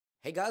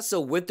Hey guys, so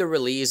with the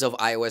release of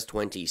iOS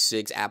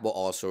 26, Apple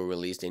also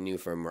released a new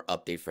firmware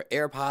update for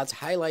AirPods,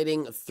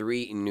 highlighting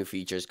three new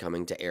features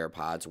coming to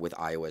AirPods with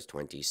iOS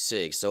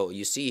 26. So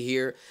you see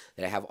here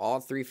that I have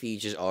all three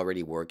features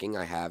already working.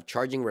 I have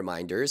charging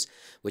reminders,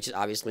 which is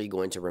obviously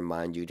going to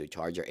remind you to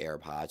charge your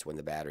AirPods when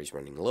the battery's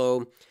running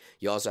low.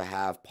 You also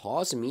have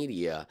pause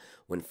media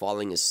when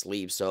falling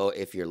asleep. So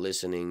if you're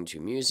listening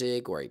to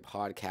music or a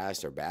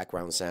podcast or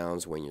background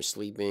sounds when you're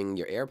sleeping,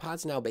 your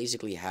AirPods now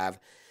basically have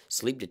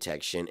sleep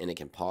detection and it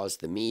can pause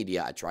the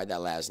media. I tried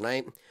that last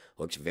night.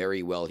 Works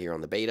very well here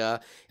on the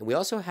beta. And we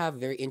also have a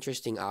very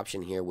interesting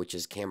option here, which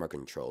is camera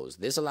controls.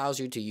 This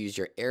allows you to use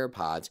your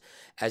AirPods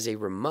as a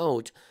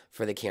remote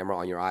for the camera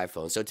on your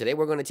iPhone. So today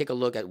we're going to take a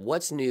look at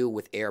what's new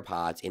with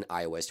AirPods in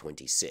iOS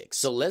 26.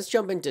 So let's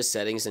jump into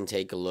settings and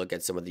take a look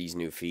at some of these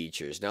new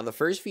features. Now the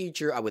first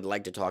feature I would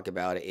like to talk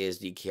about is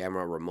the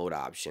camera remote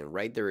option.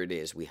 Right there it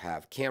is. We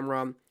have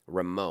camera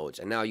remote,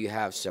 and now you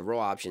have several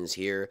options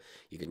here.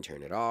 You can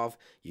turn it off,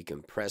 you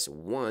can press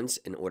once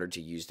in order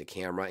to use the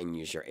camera and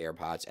use your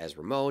AirPods as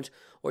remote,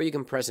 or you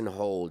can press and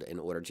hold in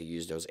order to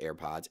use those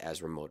AirPods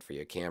as remote for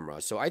your camera.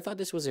 So I thought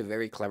this was a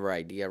very clever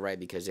idea, right?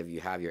 Because if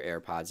you have your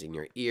AirPods in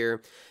your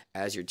ear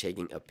as you're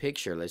taking a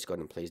picture, let's go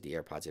ahead and place the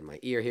AirPods in my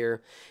ear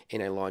here,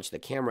 and I launch the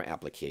camera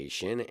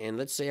application, and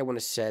let's say I want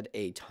to set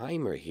a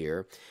timer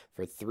here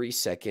for 3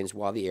 seconds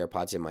while the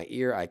AirPods in my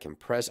ear. I can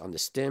press on the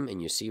stem,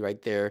 and you see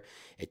right there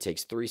it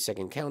takes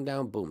 3-second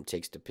countdown, boom,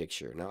 takes the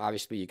picture. Now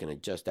obviously you can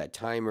adjust that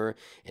timer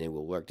and it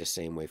will work the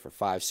same way for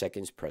 5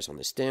 seconds. Press on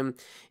the stem,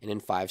 and in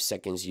 5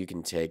 seconds you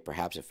can take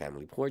perhaps a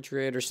family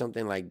portrait or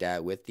something like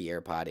that with the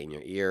AirPod in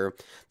your ear.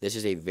 This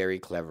is a very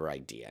clever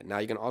idea. Now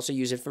you can also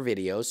use it for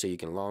video, so you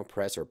can long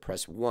press or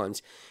press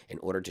once in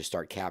order to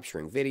start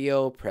capturing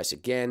video, press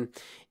again,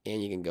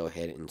 and you can go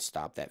ahead and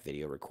stop that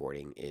video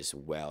recording as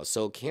well.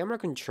 So camera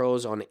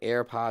controls on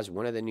AirPods,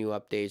 one of the new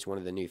updates, one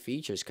of the new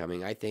features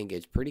coming. I think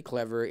it's pretty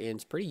clever and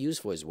it's pretty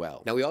useful as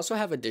well. Now we also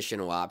have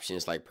additional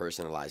options like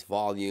personalized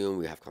volume,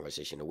 we have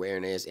conversation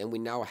awareness, and we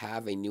now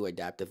have a new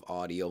adaptive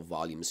audio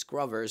volume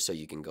scrubber, so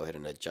you can go ahead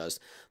and adjust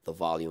the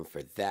volume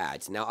for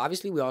that. Now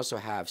obviously we also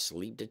have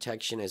sleep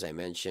detection, as I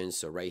mentioned.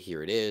 So right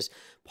here it is,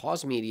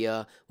 pause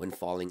media when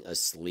falling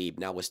asleep.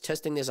 Now I was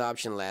testing this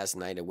option last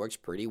night. It works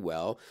pretty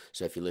well.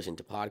 So if you listen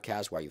to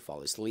podcasts while you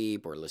fall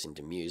asleep or listen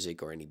to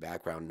music or any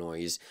background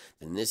noise,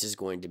 then this is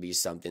going to be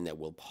something that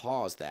will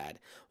pause that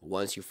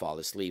once you fall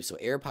asleep. So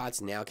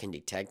AirPods now can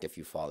detect if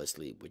you fall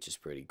asleep, which is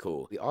pretty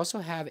cool. We also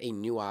have a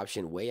new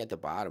option way at the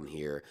bottom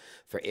here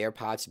for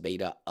AirPods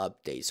beta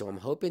update. So I'm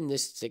hoping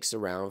this sticks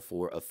around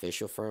for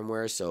official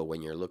firmware. So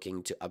when you're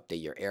looking to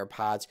update your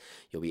AirPods,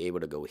 you'll be able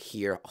to go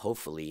here,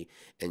 hopefully,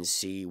 and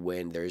see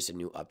when there's a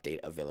new update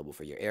available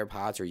for your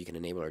AirPods, or you can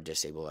enable or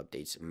disable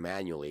updates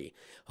manually.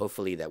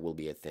 Hopefully that will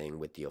be a thing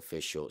with the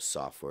official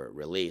software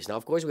release. Now,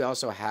 of course, we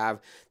also have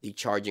the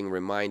charging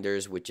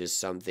reminders, which is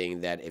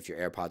something that if your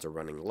AirPods are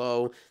running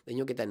low, then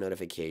you'll get that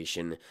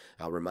notification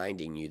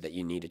reminding you that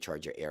you need to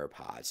charge your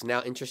AirPods.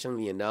 Now,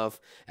 interestingly enough,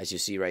 as you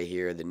see right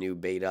here, the new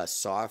beta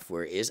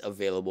software is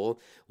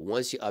available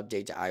once you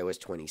update to iOS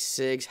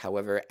 26.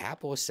 However,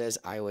 Apple says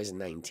iOS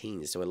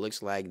 19, so it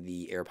looks like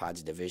the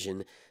AirPods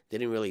division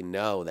didn't really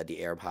know that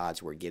the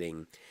AirPods were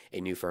getting a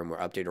new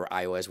firmware update, or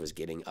iOS was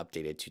getting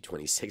updated to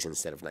 26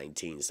 instead of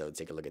 19. So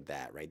take a look at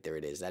that. Right there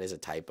it is. That is a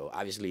typo.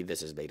 Obviously,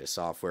 this is beta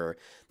software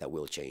that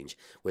will change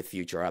with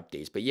future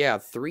updates. But yeah,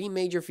 three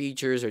major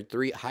features, or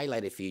three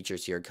highlighted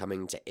features here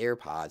coming to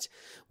AirPods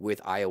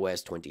with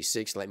iOS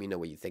 26. Let me know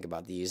what you think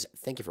about these.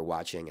 Thank you for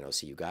watching, and I'll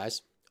see you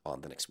guys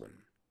on the next one.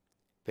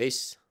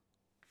 Peace.